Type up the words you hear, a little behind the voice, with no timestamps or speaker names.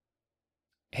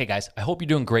Hey guys, I hope you're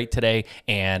doing great today,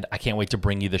 and I can't wait to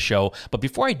bring you the show. But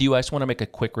before I do, I just want to make a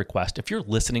quick request. If you're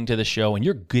listening to the show and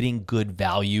you're getting good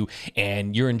value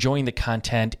and you're enjoying the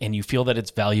content and you feel that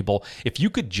it's valuable, if you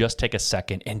could just take a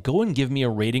second and go and give me a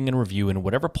rating and review in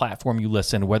whatever platform you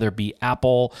listen, whether it be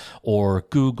Apple or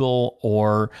Google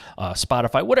or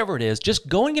Spotify, whatever it is, just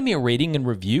go and give me a rating and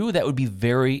review. That would be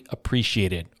very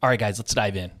appreciated. All right, guys, let's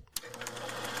dive in.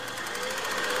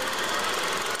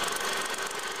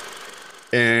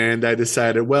 And I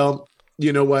decided, well,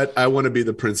 you know what? I want to be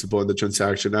the principal in the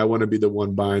transaction. I want to be the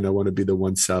one buying. I want to be the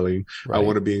one selling. Right. I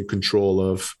want to be in control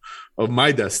of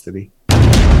my destiny.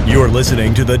 You're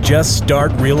listening to the Just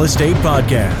Start Real Estate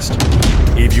Podcast.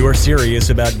 If you're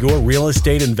serious about your real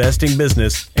estate investing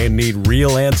business and need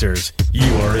real answers, you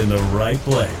are in the right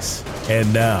place.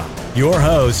 And now, your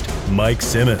host, Mike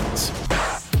Simmons.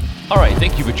 All right,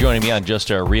 thank you for joining me on Just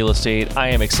Start Real Estate. I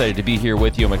am excited to be here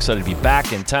with you. I'm excited to be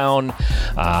back in town.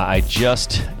 I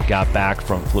just got back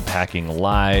from Flip Hacking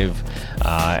Live.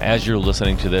 As you're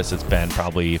listening to this, it's been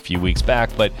probably a few weeks back,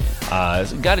 but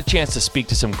got a chance to speak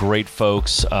to some great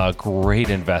folks, great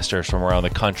investors from around the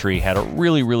country. Had a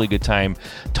really, really good time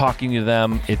talking to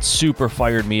them. It super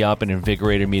fired me up and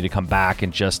invigorated me to come back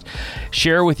and just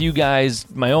share with you guys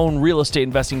my own real estate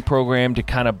investing program to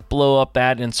kind of blow up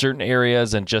that in certain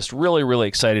areas, and just really, really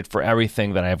excited for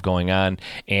everything that I have going on.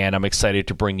 And I'm excited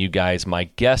to bring you guys my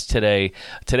guest today.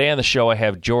 Today on the show, I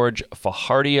have George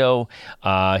Fajardo.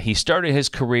 He started his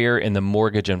career in the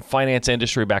mortgage and finance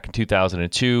industry back in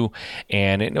 2002.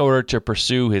 And in order to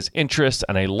pursue his interests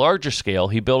on a larger scale,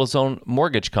 he built his own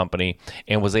mortgage company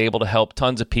and was able to help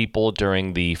tons of people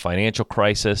during the financial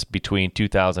crisis between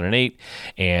 2008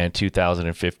 and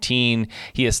 2015.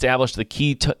 He established the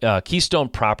Keystone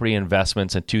Property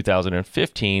Investments in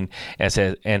 2015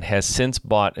 and has since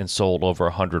bought and sold over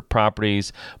 100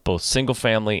 properties, both single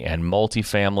family and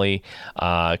multifamily.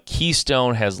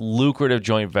 Keystone has lucrative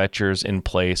joint ventures in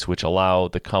place which allow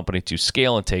the company to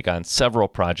scale and take on several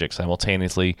projects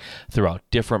simultaneously throughout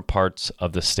different parts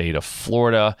of the state of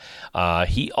Florida.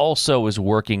 He also is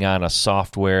working on a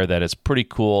software that is pretty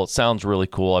cool. It sounds really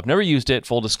cool. I've never used it,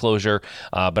 full disclosure,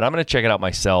 but I'm going to check it out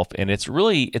myself. And it's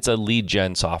a lead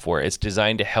gen software. It's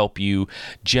designed to help you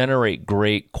generate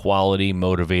great quality,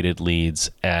 motivated leads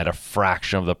at a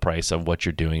fraction of the price of what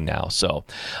you're doing now. So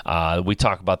we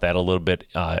talk about that a little bit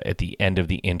at the end of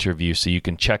the interview, so you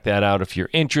can check that out if you're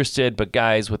interested. But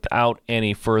guys, without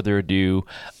any further ado,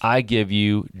 I give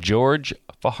you George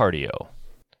Fajardo.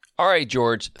 All right,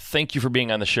 George, thank you for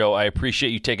being on the show. I appreciate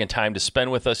you taking time to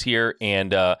spend with us here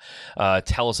and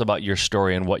tell us about your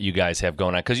story and what you guys have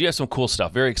going on, because you have some cool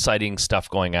stuff, very exciting stuff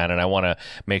going on, and I want to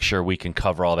make sure we can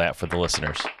cover all that for the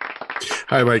listeners.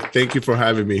 Hi, Mike. Thank you for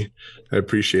having me. I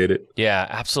appreciate it. Yeah,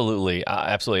 absolutely.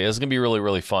 Absolutely. It's going to be really,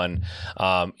 really fun.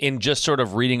 In just sort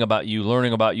of reading about you,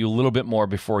 learning about you a little bit more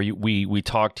before we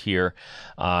talked here,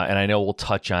 and I know we'll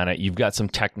touch on it. You've got some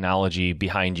technology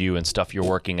behind you and stuff you're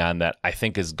working on that I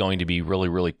think is going to be really,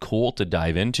 really cool to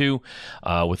dive into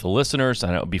with the listeners.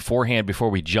 I know before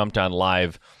we jumped on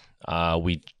live,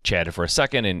 we chatted for a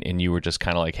second and you were just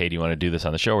kind of like, hey, do you want to do this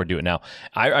on the show or do it now?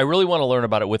 I really want to learn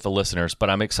about it with the listeners, but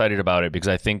I'm excited about it because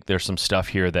I think there's some stuff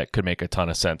here that could make a ton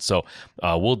of sense. So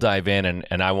we'll dive in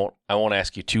and I won't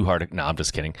ask you too hard. No, I'm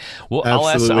just kidding. Well, I'll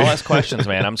ask questions,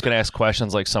 man. I'm just going to ask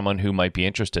questions like someone who might be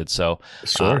interested. So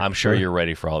sure, I'm sure you're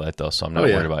ready for all that though. So I'm not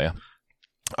worried about you.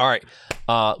 All right.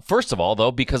 First of all,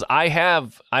 though, because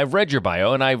I've read your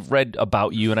bio and I've read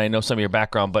about you and I know some of your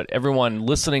background, but everyone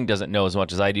listening doesn't know as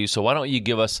much as I do. So why don't you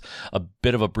give us a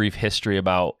bit of a brief history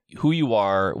about who you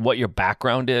are, what your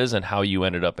background is, and how you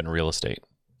ended up in real estate?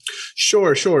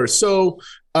 Sure. So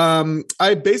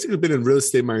I've basically been in real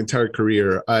estate my entire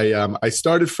career. I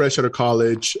started fresh out of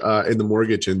college in the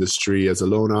mortgage industry as a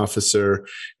loan officer,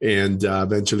 and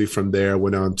eventually from there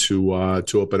went on to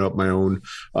open up my own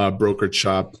brokerage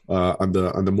shop on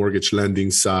the mortgage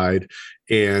lending side.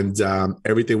 And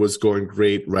everything was going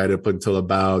great right up until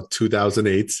about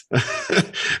 2008.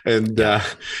 And,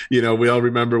 we all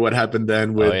remember what happened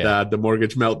then with the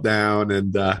mortgage meltdown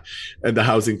and the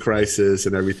housing crisis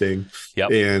and everything.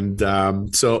 Yep.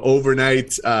 And so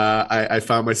overnight, I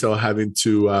found myself having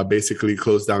to basically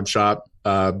close down shop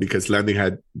because lending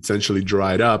had essentially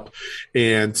dried up.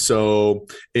 And so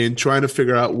in trying to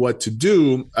figure out what to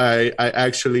do, I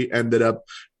actually ended up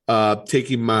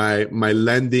taking my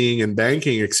lending and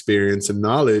banking experience and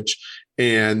knowledge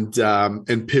and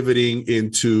pivoting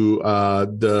into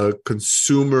the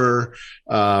consumer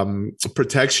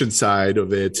protection side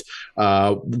of it,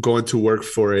 going to work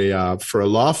for a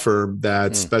law firm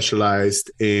that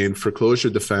specialized in foreclosure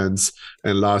defense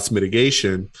and loss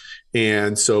mitigation.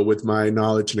 And so with my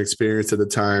knowledge and experience at the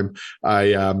time,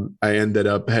 I ended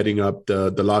up heading up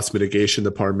the loss mitigation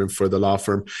department for the law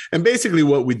firm. And basically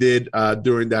what we did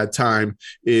during that time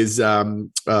is,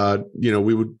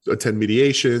 we would attend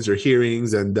mediations or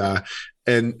hearings and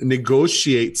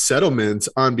negotiate settlements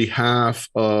on behalf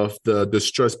of the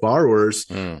distressed borrowers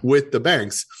with the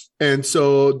banks. And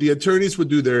so the attorneys would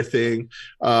do their thing.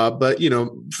 But,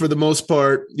 for the most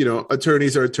part,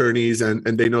 attorneys are attorneys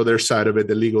and they know their side of it,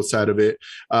 the legal side of it.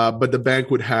 But the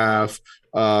bank would have,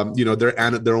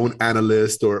 their own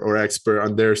analyst or expert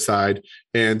on their side.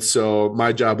 And so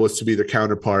my job was to be the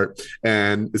counterpart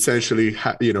and essentially,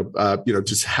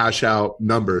 just hash out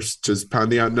numbers, just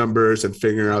pounding out numbers and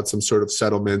figuring out some sort of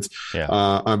settlement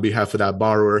on behalf of that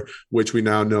borrower, which we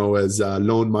now know as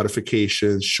loan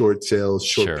modifications, short sales,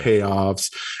 short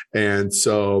payoffs. And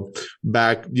so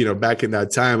back in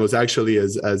that time, it was actually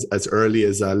as early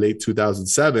as late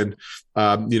 2007.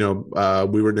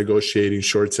 We were negotiating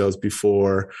short sales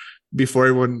before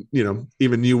everyone,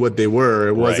 even knew what they were.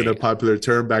 It wasn't a popular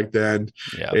term back then.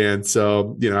 Yeah. And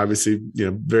so, obviously,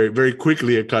 very, very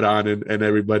quickly it caught on and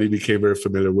everybody became very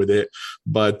familiar with it.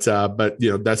 But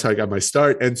that's how I got my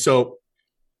start. And so,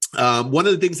 one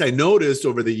of the things I noticed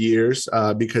over the years,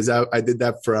 because I did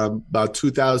that from about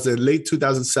late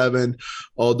 2007,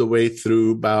 all the way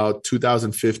through about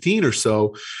 2015 or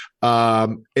so.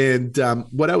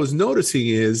 What I was noticing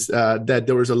is that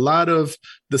there was a lot of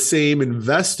the same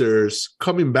investors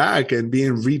coming back and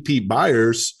being repeat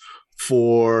buyers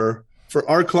for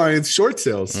our clients' short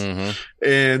sales. Mm-hmm.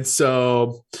 And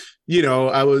so,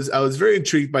 I was very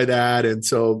intrigued by that. And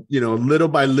so, little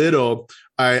by little,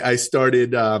 I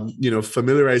started,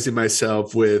 familiarizing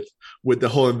myself with the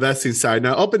whole investing side.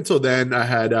 Now, up until then, I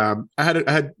had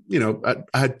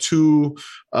two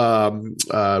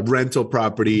rental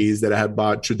properties that I had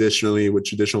bought traditionally with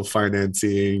traditional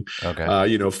financing.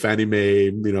 Okay. Fannie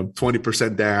Mae,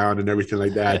 20% down and everything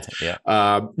like that.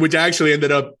 Which I actually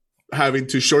ended up having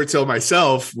to short sell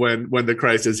myself when the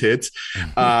crisis hit.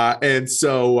 And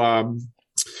so,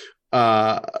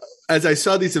 as I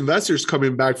saw these investors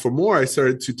coming back for more, I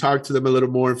started to talk to them a little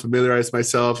more and familiarize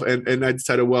myself. And I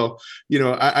decided, well,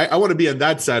 I want to be on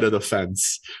that side of the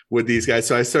fence with these guys.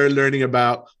 So I started learning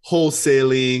about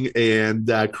wholesaling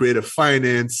and creative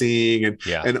financing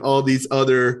and all these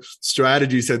other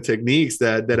strategies and techniques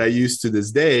that I use to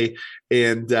this day.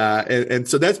 And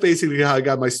so that's basically how I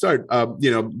got my start.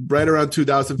 Right around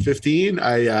 2015,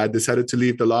 I decided to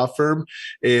leave the law firm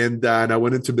and I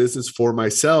went into business for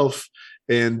myself.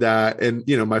 And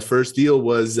my first deal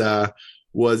was a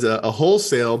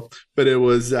wholesale, but it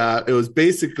was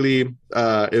basically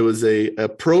a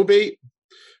probate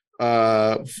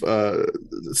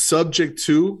subject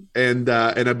to, and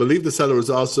I believe the seller was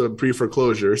also in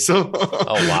pre-foreclosure. So,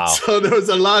 oh wow! So there was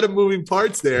a lot of moving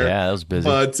parts there. Yeah, it was busy.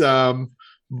 But that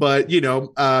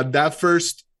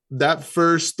first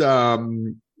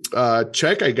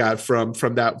check I got from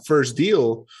that first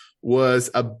deal was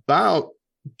about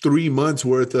 3 months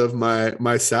worth of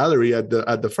my salary at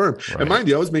the firm. Right. And mind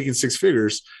you, I was making six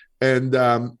figures. And,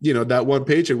 that one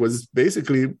paycheck was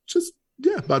basically just,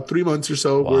 about 3 months or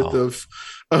so worth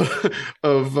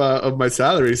of my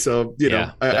salary. So,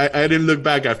 I didn't look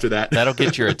back after that. That'll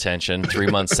get your attention. 3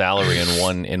 months salary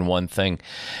in one thing.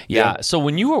 Yeah. So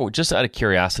when you were, just out of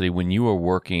curiosity, when you were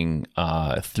working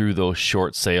through those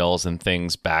short sales and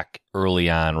things back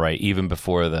early on, right, even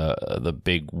before the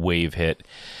big wave hit,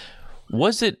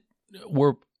 I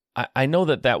know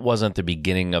that wasn't the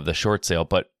beginning of the short sale,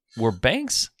 but were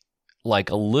banks like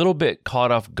a little bit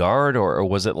caught off guard, or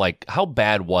was it like, how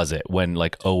bad was it when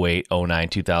like 08, 09,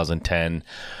 2010,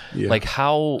 like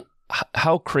how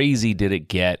crazy did it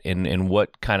get and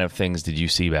what kind of things did you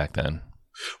see back then?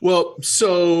 Well,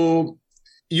 so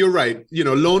you're right.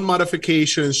 Loan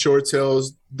modifications, short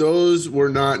sales, those were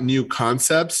not new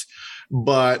concepts,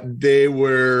 but they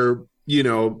were,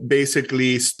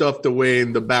 basically stuffed away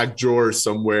in the back drawer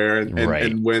somewhere.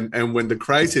 And when the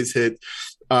crisis hit,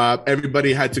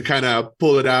 everybody had to kind of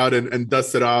pull it out and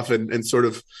dust it off and sort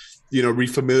of,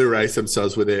 refamiliarize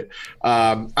themselves with it.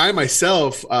 I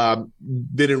myself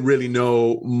didn't really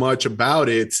know much about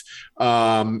it.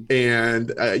 I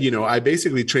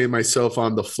basically trained myself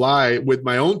on the fly with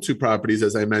my own two properties,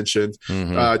 as I mentioned,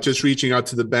 just reaching out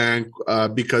to the bank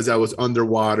because I was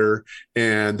underwater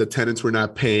and the tenants were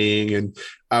not paying and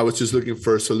I was just looking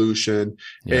for a solution.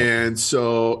 Yeah. And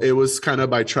so it was kind of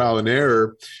by trial and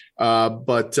error.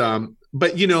 But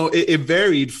it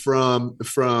varied from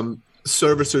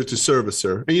servicer to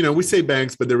servicer. And, you know, we say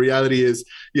banks, but the reality is,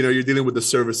 you know, you're dealing with the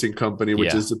servicing company,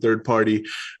 which is the third party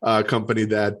company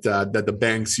that the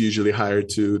banks usually hire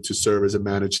to service and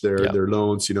manage their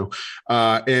loans, you know.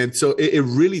 And so it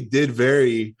really did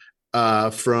vary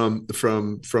from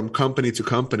company to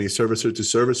company, servicer to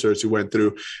servicers who went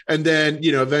through. And then,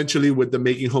 you know, eventually with the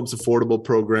Making Homes Affordable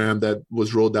program that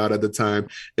was rolled out at the time,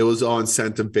 it was all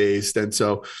incentive based. And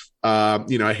so,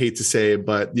 you know, I hate to say it,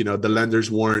 but, you know, the lenders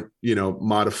weren't, you know,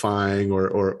 modifying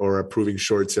or approving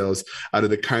short sales out of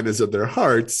the kindness of their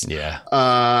hearts.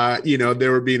 Yeah. You know, they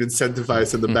were being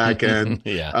incentivized in the back end,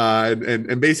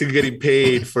 and basically getting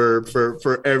paid for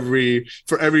every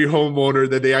homeowner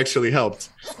that they actually helped.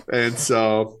 And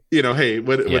so, you know, hey,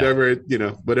 whatever it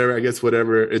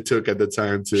took at the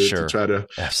time to try to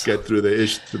get through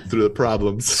the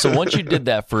problems. So once you did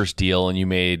that first deal and you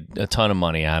made a ton of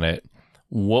money on it,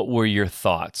 what were your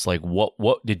thoughts? Like,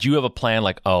 what did you have a plan?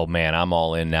 Like, oh man, I'm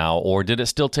all in now, or did it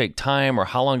still take time, or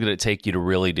how long did it take you to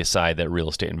really decide that real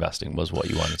estate investing was what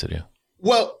you wanted to do?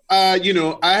 Well, you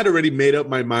know, I had already made up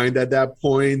my mind at that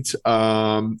point.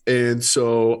 And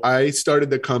so I started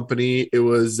the company. It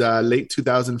was late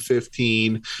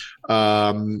 2015.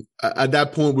 At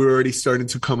that point, we were already starting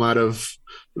to come out of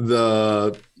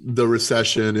the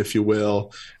recession, if you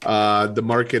will. The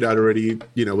market had already,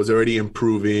 you know, was already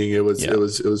improving. It was,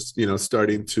 you know,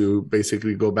 starting to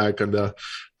basically go back on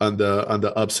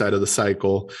the upside of the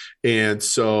cycle. And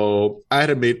so I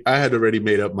had already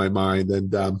made up my mind.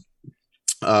 And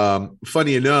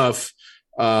funny enough,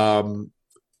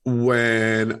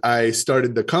 when I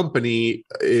started the company,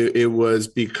 it was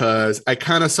because I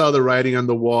kind of saw the writing on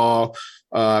the wall.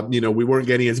 You know, we weren't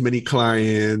getting as many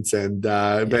clients, and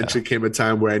eventually came a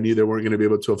time where I knew they weren't going to be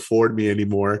able to afford me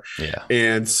anymore. Yeah.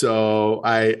 And so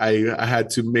I had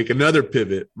to make another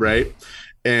pivot, right?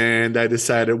 And I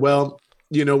decided, well,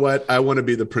 you know what? I want to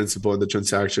be the principal in the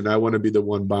transaction. I want to be the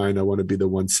one buying. I want to be the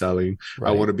one selling. Right.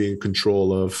 I want to be in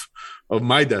control of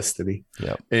my destiny.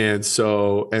 Yep. And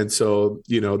so,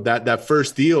 you know, that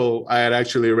first deal, I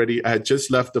had just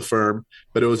left the firm,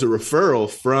 but it was a referral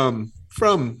from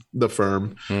the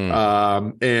firm.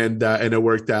 And it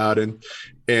worked out, and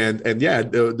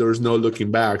there was no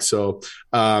looking back. So,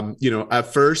 you know, at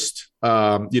first,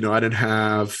 you know, I didn't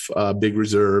have big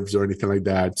reserves or anything like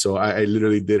that. So I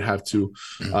literally did have to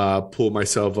pull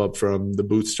myself up from the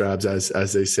bootstraps,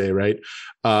 as they say, right?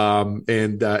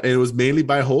 And it was mainly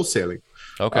by wholesaling.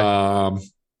 Okay.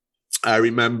 I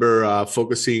remember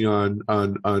focusing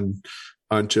on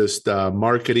just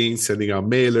marketing, sending out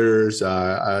mailers.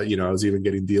 You know, I was even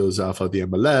getting deals off of the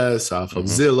MLS, off of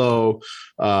Zillow.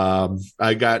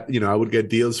 I would get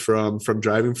deals from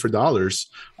Driving for Dollars.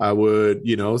 I would,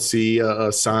 you know, see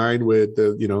a sign with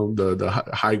the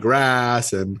high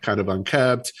grass and kind of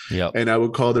unkept. Yep. And I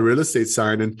would call the real estate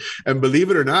sign. And believe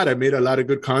it or not, I made a lot of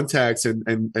good contacts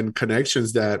and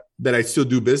connections that I still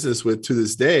do business with to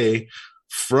this day,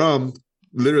 from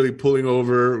literally pulling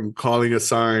over and calling a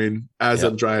sign as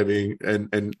I'm driving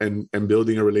and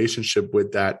building a relationship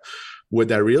with that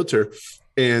realtor.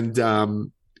 And,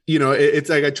 you know, it's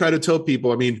like I try to tell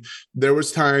people, I mean, there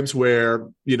was times where,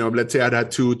 you know, let's say I'd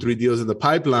had 2-3 deals in the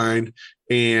pipeline,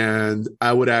 and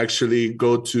I would actually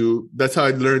that's how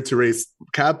I learned to raise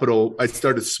capital. I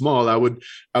started small. I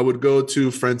would go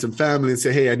to friends and family and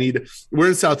say, hey, we're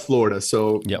in South Florida.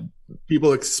 So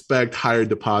people expect higher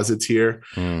deposits here,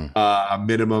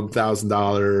 minimum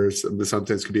 $1,000.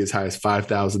 Sometimes could be as high as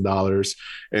 $5,000.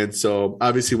 And so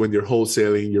obviously when you're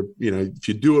wholesaling, if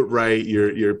you do it right,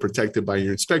 you're protected by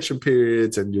your inspection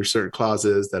periods and your certain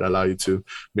clauses that allow you to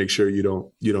make sure you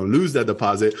don't lose that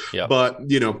deposit. Yep. But,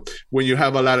 you know, when you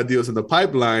have a lot of deals in the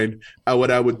pipeline, what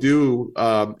I would do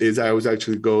is I always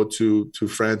actually go to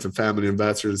friends and family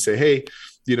investors and say, hey,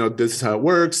 you know, this is how it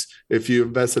works. If you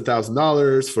invest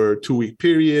 $1,000 for a 2-week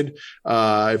period,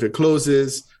 if it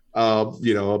closes,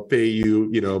 I'll pay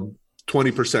you,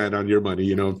 20% on your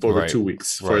money, for 2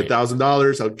 weeks. For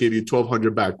 $1,000, I'll give you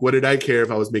 $1,200 back. What did I care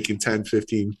if I was making 10,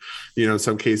 15, in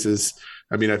some cases,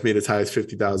 I mean, I've made as high as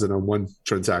 50,000 on one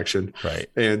transaction. Right.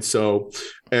 And so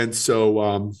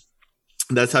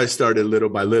that's how I started little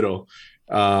by little.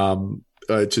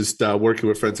 Just working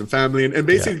with friends and family and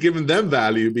basically giving them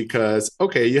value because,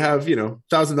 okay, you have,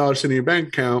 $1,000 in your bank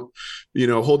account,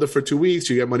 hold it for 2 weeks,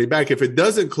 you get money back. If it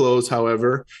doesn't close,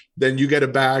 however, then you get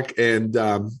it back and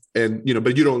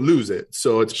but you don't lose it.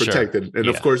 So it's protected. Sure. And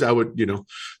of course I would,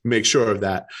 make sure of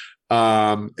that.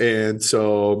 And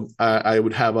so I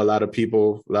would have a lot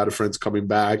of friends coming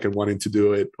back and wanting to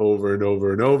do it over and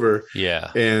over and over.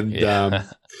 Yeah. And,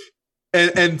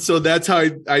 and so that's how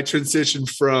I transitioned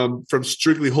from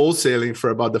strictly wholesaling for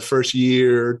about the first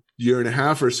year and a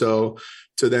half or so,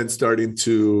 to then starting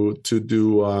to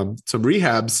do some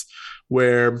rehabs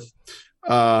where,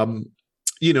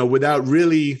 without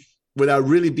really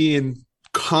being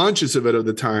conscious of it at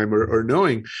the time or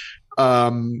knowing,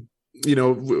 a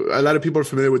lot of people are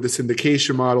familiar with the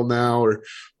syndication model now,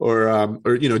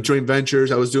 or joint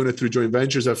ventures. I was doing it through joint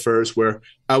ventures at first, where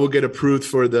I would get approved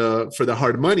for the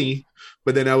hard money,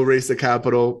 but then I would raise the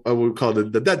capital. I would call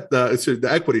it the debt, the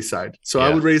equity side. So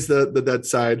I would raise the debt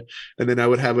side, and then I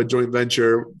would have a joint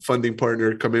venture funding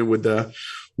partner come in with the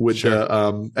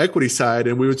equity side,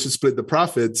 and we would just split the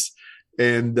profits.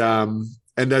 And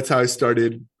that's how I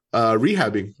started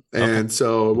rehabbing. And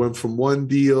so it went from one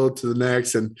deal to the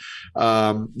next. And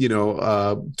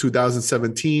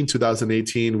 2017,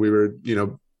 2018, we were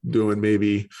doing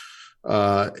maybe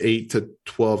 8 to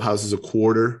 12 houses a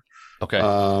quarter.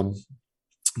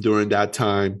 During that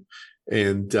time,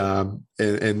 and little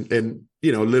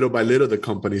by little the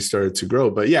company started to grow.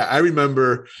 But yeah, I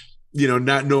remember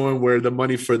not knowing where the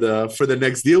money for the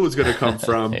next deal was going to come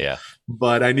from.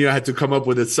 But I knew I had to come up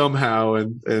with it somehow,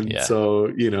 and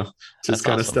so just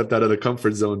kind of stepped out of the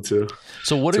comfort zone too.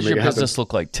 So what does your business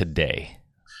look like today?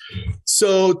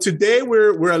 So today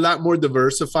we're a lot more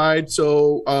diversified.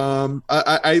 So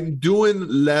I'm doing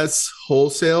less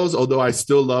wholesales, although I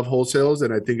still love wholesales,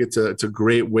 and I think it's a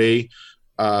great way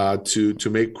to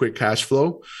make quick cash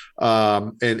flow.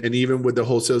 And even with the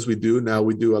wholesales we do now,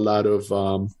 we do a lot of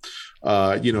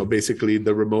basically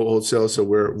the remote wholesale. So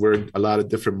we're in a lot of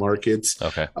different markets.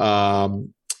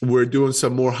 We're doing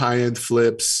some more high-end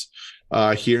flips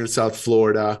here in South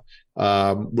Florida.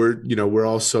 We're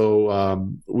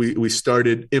also we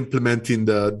started implementing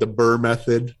the BRRRR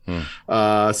method.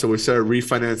 So we started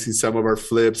refinancing some of our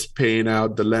flips, paying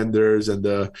out the lenders and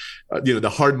the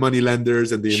hard money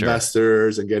lenders and the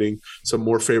investors, and getting some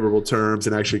more favorable terms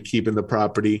and actually keeping the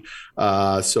property.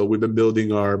 So we've been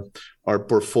building our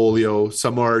portfolio.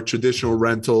 Some are traditional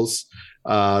rentals.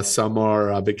 Some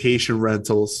are vacation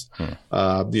rentals,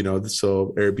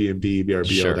 so Airbnb,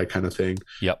 VRBO, that kind of thing.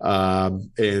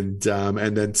 And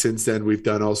then since then, we've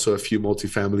done also a few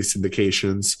multifamily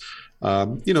syndications,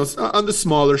 on the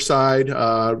smaller side,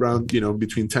 around,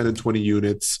 between 10 and 20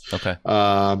 units.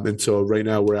 And so right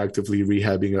now we're actively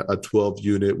rehabbing a 12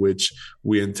 unit, which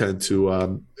we intend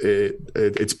to,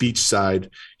 it's beachside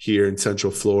here in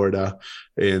Central Florida,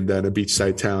 and then a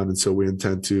beachside town. And so we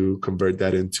intend to convert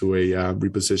that into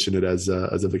reposition it as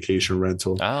a vacation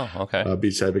rental.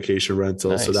 Beachside vacation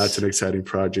rental. Nice. So that's an exciting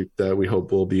project that we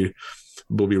hope will be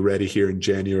ready here in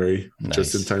January,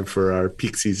 just in time for our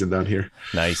peak season down here.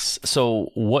 Nice.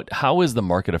 So how is the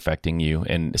market affecting you?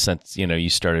 And since, you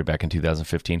started back in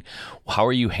 2015, how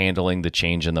are you handling the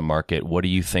change in the market? What do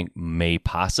you think may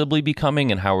possibly be coming,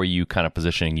 and how are you kind of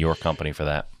positioning your company for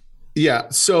that? Yeah.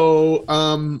 So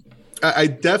I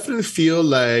definitely feel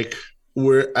like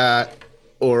we're at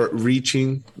or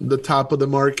reaching the top of the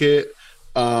market.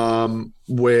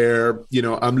 Where,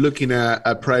 I'm looking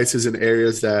at prices in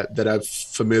areas that I'm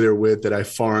familiar with, that I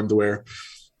farmed, where,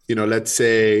 let's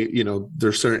say,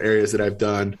 there's certain areas that I've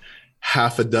done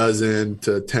half a dozen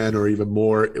to 10 or even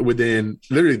more within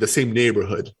literally the same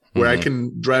neighborhood, where I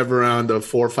can drive around a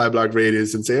 4 or 5 block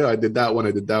radius and say, oh, I did that one.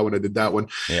 I did that one. I did that one.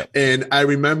 And I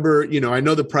remember, I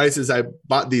know the prices I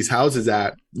bought these houses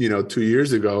at, 2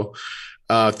 years ago.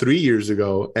 3 years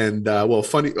ago. And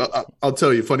funny, I'll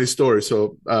tell you a funny story.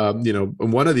 So,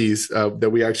 one of these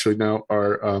that we actually now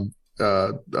are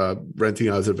renting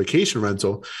out as a vacation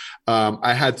rental,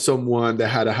 I had someone that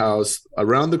had a house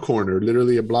around the corner,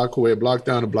 literally a block away, a block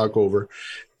down, a block over.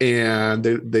 And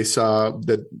they saw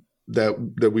that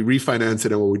we refinanced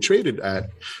it and what we traded at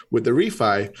with the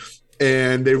refi.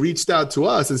 And they reached out to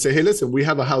us and say, hey, listen, we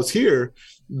have a house here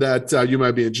that you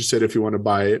might be interested if you want to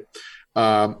buy it.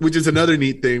 Which is another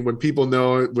neat thing, when people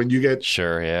know, when you get,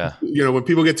 when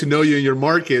people get to know you in your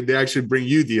market, they actually bring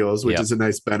you deals, which is a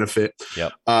nice benefit.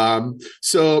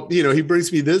 So, he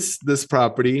brings me this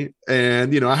property,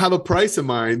 and, I have a price in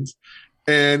mind,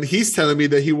 and he's telling me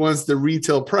that he wants the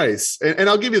retail price. And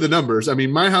I'll give you the numbers. I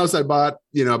mean, my house I bought,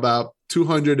 about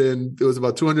it was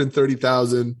about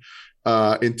 230,000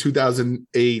 in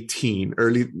 2018,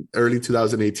 early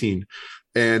 2018.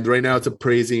 And right now it's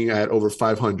appraising at over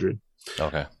 500.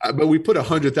 But we put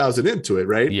 100,000 into it,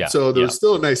 right? So there's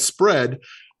still a nice spread.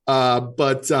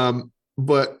 But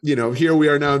here we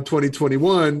are now in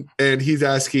 2021, and he's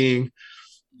asking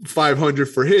 500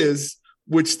 for his,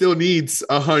 which still needs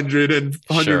 100 and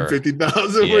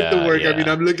 150,000 worth of work. I mean,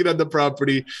 I'm looking at the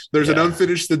property. There's an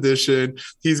unfinished edition.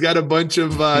 He's got a bunch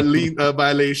of lien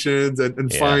violations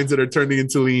and fines that are turning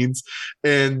into liens.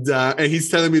 And he's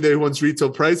telling me that he wants retail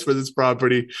price for this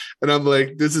property. And I'm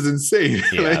like, this is insane.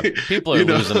 Yeah, like, people are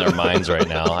losing their minds right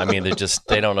now. I mean,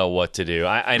 they don't know what to do.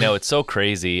 I know it's so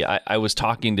crazy. I was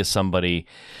talking to somebody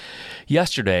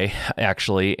yesterday,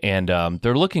 actually, and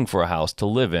they're looking for a house to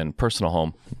live in, personal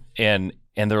home. And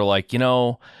they're like,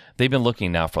 they've been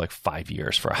looking now for like 5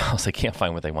 years for a house. They can't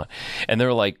find what they want. And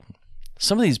they're like,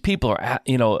 some of these people are,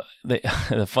 it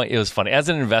was funny. As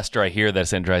an investor, I hear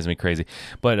this and it drives me crazy.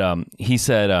 But he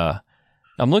said,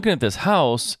 I'm looking at this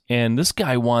house and this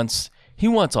guy wants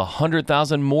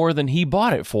 $100,000 more than he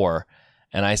bought it for.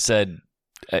 And I said,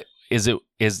 is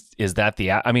that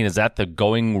the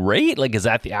going rate? Like, is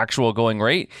that the actual going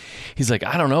rate? He's like,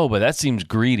 I don't know, but that seems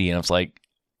greedy. And I was like,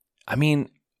 I mean,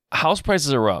 house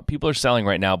prices are up. People are selling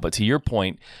right now. But to your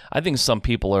point, I think some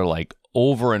people are like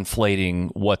overinflating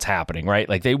what's happening, right?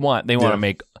 Like they want to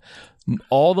make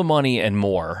all the money and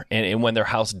more, and when their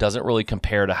house doesn't really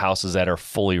compare to houses that are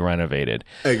fully renovated.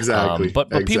 Exactly. But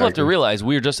people have to realize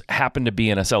we just happen to be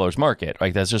in a seller's market.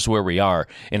 Like that's just where we are.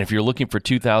 And if you're looking for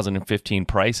 2015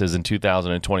 prices in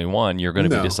 2021, you're going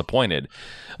to be disappointed.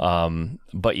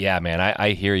 But yeah, man,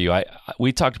 I hear you.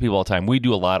 We talk to people all the time. We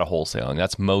do a lot of wholesaling.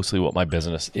 That's mostly what my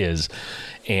business is.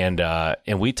 And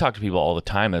we talk to people all the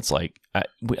time. It's like,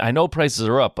 I know prices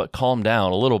are up, but calm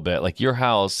down a little bit. Like your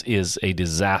house is a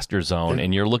disaster zone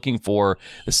and you're looking for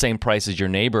the same price as your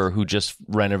neighbor who just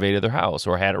renovated their house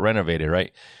or had it renovated,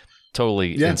 right?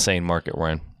 Totally insane market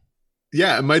we're in.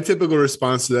 Yeah. My typical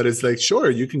response to that is like, sure,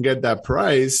 you can get that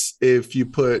price if you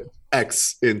put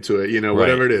X into it,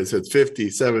 whatever it is, it's 50,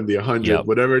 70, 100,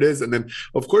 whatever it is. And then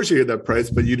of course you get that price,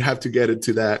 but you'd have to get it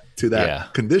to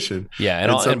that condition. Yeah.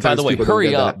 And by the way,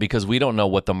 hurry up because we don't know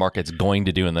what the market's going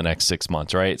to do in the next 6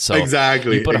 months, right? So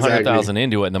exactly. You put 100,000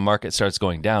 into it and the market starts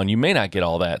going down. You may not get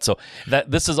all that. So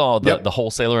this is all the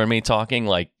wholesaler and me talking,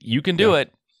 like you can do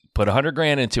it, put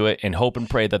 $100,000 into it and hope and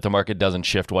pray that the market doesn't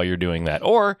shift while you're doing that.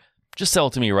 Or just sell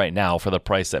it to me right now for the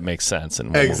price that makes sense.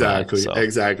 And exactly.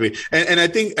 And I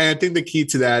think the key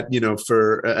to that,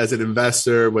 for as an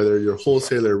investor, whether you're a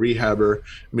wholesaler, rehabber, I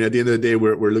mean, at the end of the day,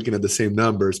 we're looking at the same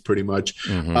numbers pretty much.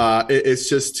 Mm-hmm. It's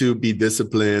just to be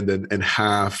disciplined and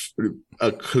have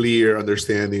a clear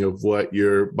understanding of what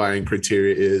your buying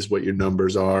criteria is, what your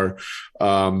numbers are.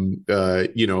 And the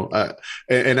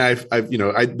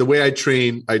way I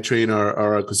train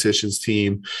our acquisitions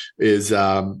team is,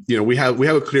 we have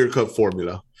a clear cut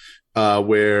formula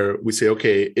where we say,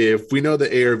 okay, if we know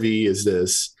the ARV is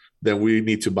this, then we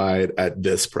need to buy it at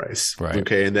this price. Right.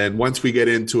 Okay. And then once we get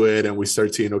into it and we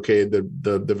start seeing, okay,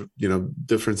 the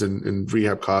difference in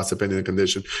rehab costs, depending on the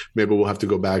condition, maybe we'll have to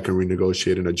go back and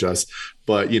renegotiate and adjust.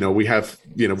 But, we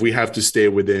have to stay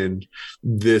within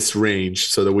this range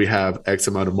so that we have X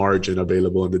amount of margin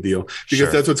available in the deal,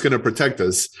 because that's what's going to protect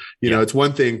us. It's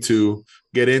one thing to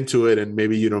get into it and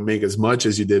maybe you don't make as much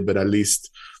as you did, but at least,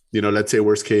 let's say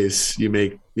worst case, you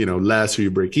make, less or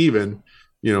you break even,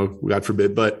 God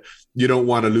forbid, but you don't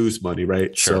want to lose money,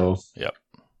 right? Sure. So, yep.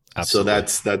 Absolutely.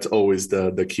 So that's always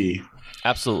the key.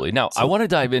 Absolutely. Now, I want to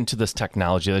dive into this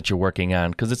technology that you're working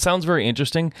on because it sounds very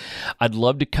interesting. I'd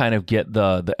love to kind of get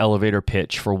the elevator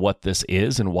pitch for what this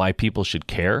is and why people should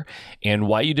care and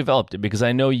why you developed it, because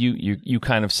I know you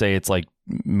kind of say it's like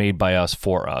made by us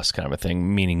for us kind of a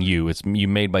thing, meaning it's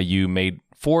made by you, made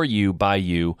for you, by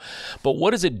you. But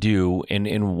what does it do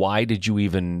and why did you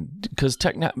even, because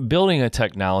building a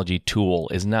technology tool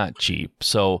is not cheap.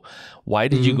 So why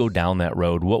did you go down that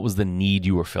road? What was the need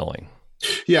you were filling?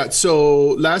 Yeah. So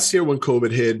last year when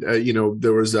COVID hit,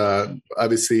 there was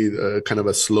obviously kind of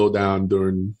a slowdown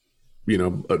during,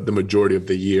 the majority of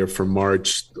the year from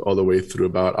March all the way through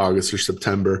about August or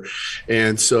September.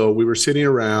 And so we were sitting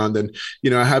around and,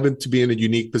 I happened to be in a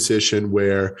unique position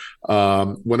where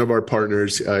one of our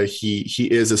partners, he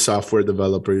is a software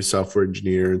developer, he's a software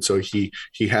engineer. And so he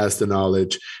has the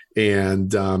knowledge.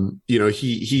 And,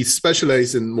 he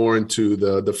specialized more into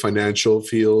the financial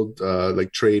field,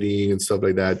 like trading and stuff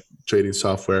like that, trading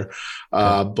software.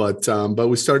 But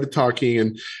we started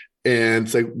talking and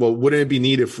it's like, well, wouldn't it be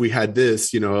neat if we had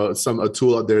this, a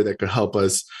tool out there that could help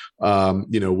us,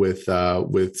 with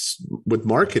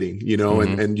marketing,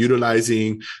 and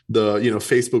utilizing the,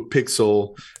 Facebook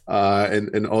Pixel,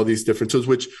 and all these different tools,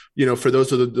 which, for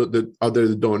those of the out there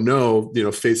that don't know,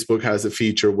 Facebook has a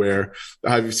feature where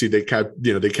obviously they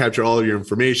capture all of your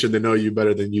information. They know you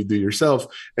better than you do yourself.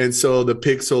 And so the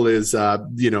Pixel is,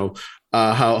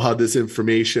 how this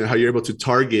information, how you're able to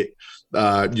target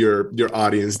your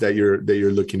audience that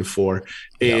you're looking for.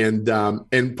 And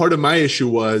part of my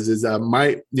issue is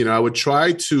that I would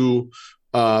try to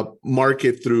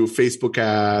market through Facebook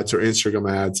ads or Instagram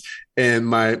ads, and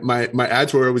my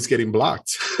ads were always getting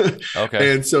blocked.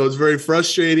 Okay. And so it's very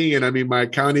frustrating. And I mean, my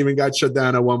account even got shut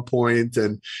down at one point,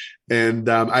 and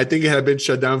I think it had been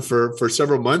shut down for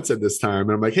several months at this time.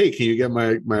 And I'm like, hey, can you get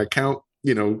my account?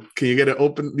 Can you get it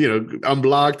open,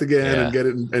 unblocked again and get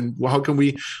it? And how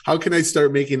can I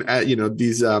start making,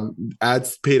 these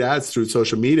paid ads through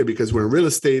social media, because we're in real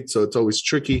estate. So it's always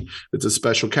tricky. It's a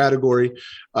special category.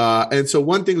 And so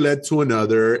one thing led to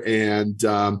another. And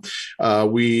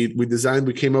we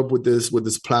came up with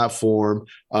this platform.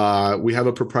 We have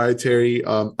a proprietary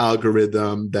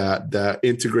algorithm that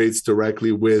integrates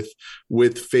directly with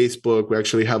Facebook. We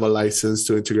actually have a license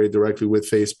to integrate directly with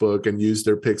Facebook and use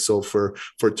their pixel for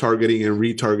targeting and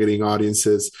retargeting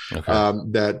audiences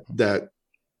that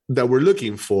we're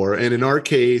looking for. And in our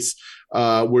case,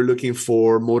 we're looking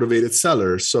for motivated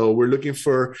sellers. So we were looking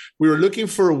for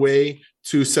a way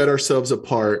to set ourselves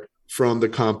apart from the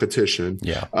competition.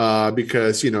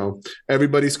 Because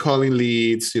everybody's calling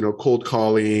leads, cold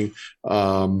calling,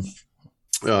 door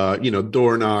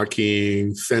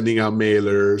knocking, sending out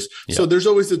mailers. So there's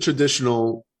always the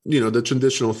traditional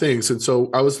things. And so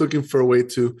I was looking for a way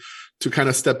to kind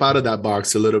of step out of that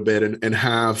box a little bit and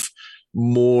have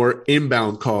more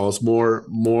inbound calls,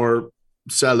 more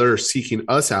sellers seeking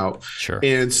us out. Sure.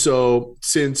 And so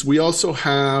since we also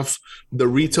have the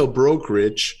retail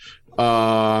brokerage,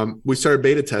 we started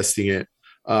beta testing it.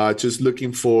 Just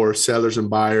looking for sellers and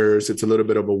buyers. It's a little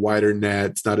bit of a wider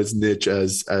net. It's not as niche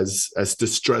as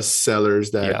distressed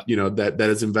sellers that that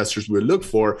as investors we look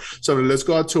for. So let's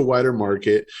go out to a wider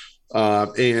market.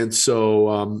 And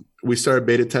so we started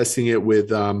beta testing it with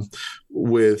the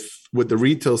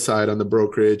retail side on the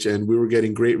brokerage, and we were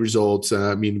getting great results.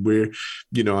 I mean, we're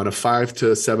on a $5 to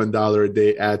 $7 a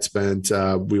day ad spend,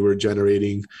 we were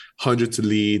generating hundreds of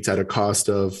leads at a cost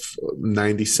of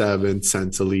 97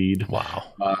 cents a lead. Wow.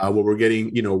 Where we're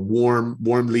getting warm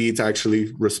leads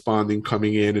actually responding,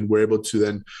 coming in, and we're able to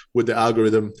then with the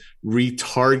algorithm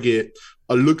retarget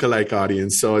a lookalike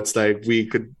audience. So it's like we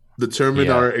could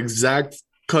determine our exact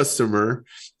customer,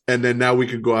 and then now we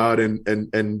could go out and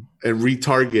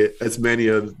retarget as many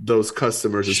of those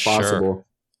customers as possible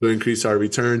to increase our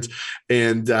returns.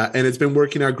 And it's been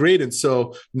working out great. And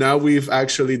so now we've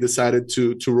actually decided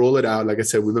to roll it out. Like I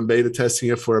said, we've been beta testing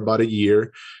it for about a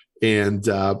year, and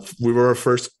we were our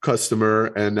first customer,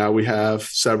 and now we have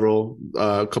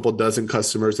a couple dozen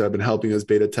customers that have been helping us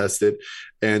beta test it,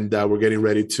 and we're getting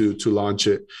ready to launch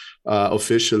it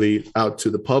officially out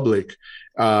to the public.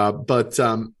 But it's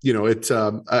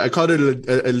I call it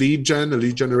a lead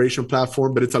generation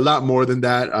platform, but it's a lot more than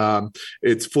that.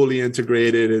 It's fully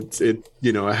integrated. It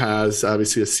has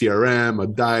obviously a CRM, a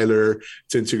dialer.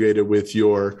 It's integrated with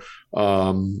your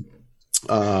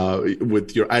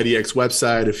IDX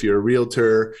website if you're a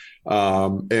realtor,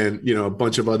 and a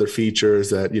bunch of other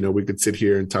features that we could sit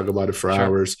here and talk about it for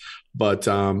hours. But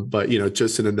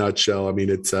just in a nutshell, I mean,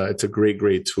 it's a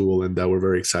great tool, and we're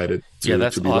very excited to be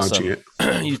launching it.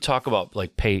 You talk about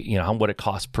like pay, what it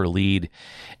costs per lead,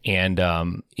 and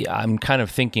I'm kind of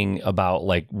thinking about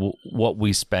like what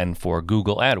we spend for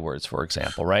Google AdWords, for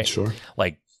example, right? Sure.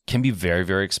 Like can be very,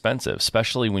 very expensive,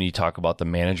 especially when you talk about the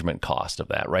management cost of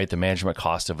that, right? The management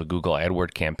cost of a Google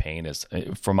AdWord campaign is,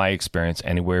 from my experience,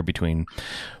 anywhere between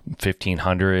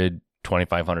 $1,500,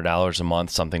 $2,500 a month,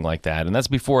 something like that. And that's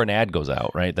before an ad goes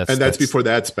out, right? That's before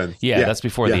the ad spend. Yeah, that's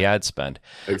before the ad spend.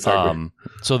 Exactly.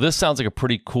 So this sounds like a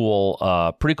pretty cool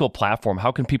platform.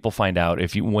 How can people find out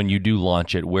when you do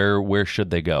launch it? Where should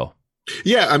they go?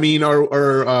 Yeah, I mean, our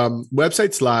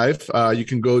website's live. You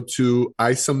can go to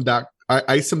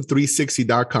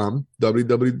isom360.com,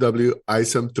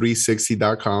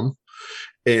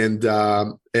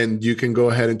 www.isom360.com. And you can go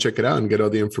ahead and check it out and get all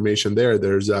the information there.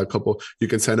 There's a couple, you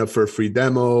can sign up for a free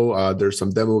demo. There's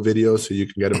some demo videos so you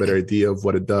can get a better idea of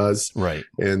what it does. Right.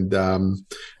 And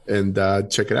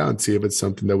check it out and see if it's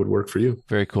something that would work for you.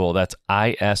 Very cool. That's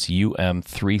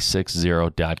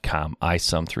isum360.com,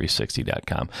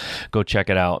 isum360.com. Go check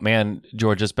it out. Man,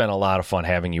 George, it's been a lot of fun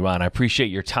having you on. I appreciate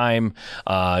your time.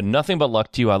 Nothing but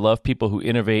luck to you. I love people who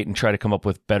innovate and try to come up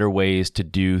with better ways to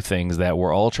do things that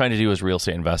we're all trying to do as real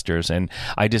estate investors. And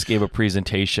I just gave a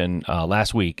presentation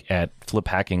last week at Flip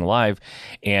Hacking Live,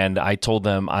 and I told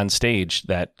them on stage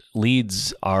that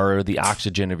leads are the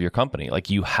oxygen of your company. Like,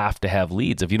 you have to have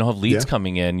leads. If If you don't have leads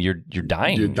coming in, you're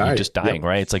dying. You're just dying,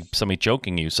 right? It's like somebody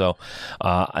choking you. So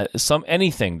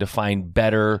anything to find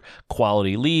better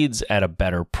quality leads at a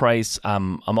better price,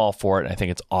 I'm all for it. I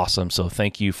think it's awesome. So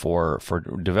thank you for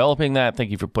developing that. Thank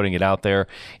you for putting it out there,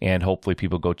 and hopefully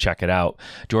people go check it out.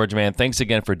 George, man, thanks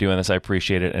again for doing this. I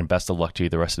appreciate it, and best of luck to you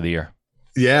the rest of the year.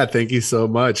 Yeah, thank you so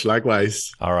much.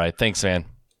 Likewise. All right. Thanks, man.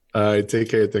 Take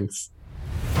care. Thanks.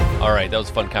 All right, that was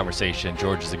a fun conversation.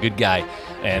 George is a good guy,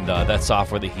 and that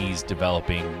software that he's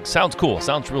developing sounds cool.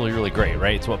 Sounds really, really great,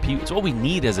 right? It's what we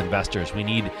need as investors. We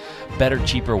need better,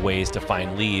 cheaper ways to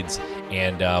find leads.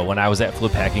 And when I was at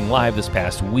Flip Hacking Live this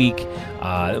past week,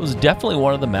 it was definitely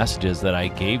one of the messages that I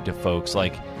gave to folks.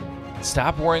 Like,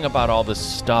 stop worrying about all this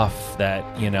stuff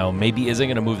that maybe isn't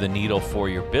going to move the needle for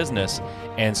your business,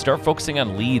 and start focusing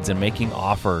on leads and making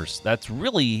offers. That's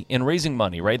really in raising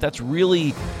money, right? That's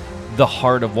really the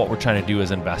heart of what we're trying to do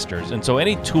as investors. And so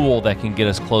any tool that can get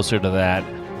us closer to that,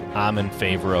 I'm in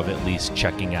favor of at least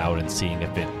checking out and seeing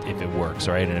if it works,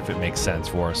 right? And if it makes sense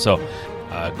for us. So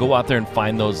go out there and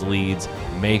find those leads,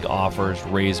 make offers,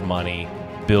 raise money,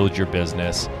 build your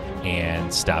business,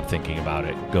 and stop thinking about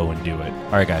it. Go and do it.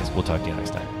 All right, guys, we'll talk to you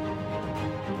next time.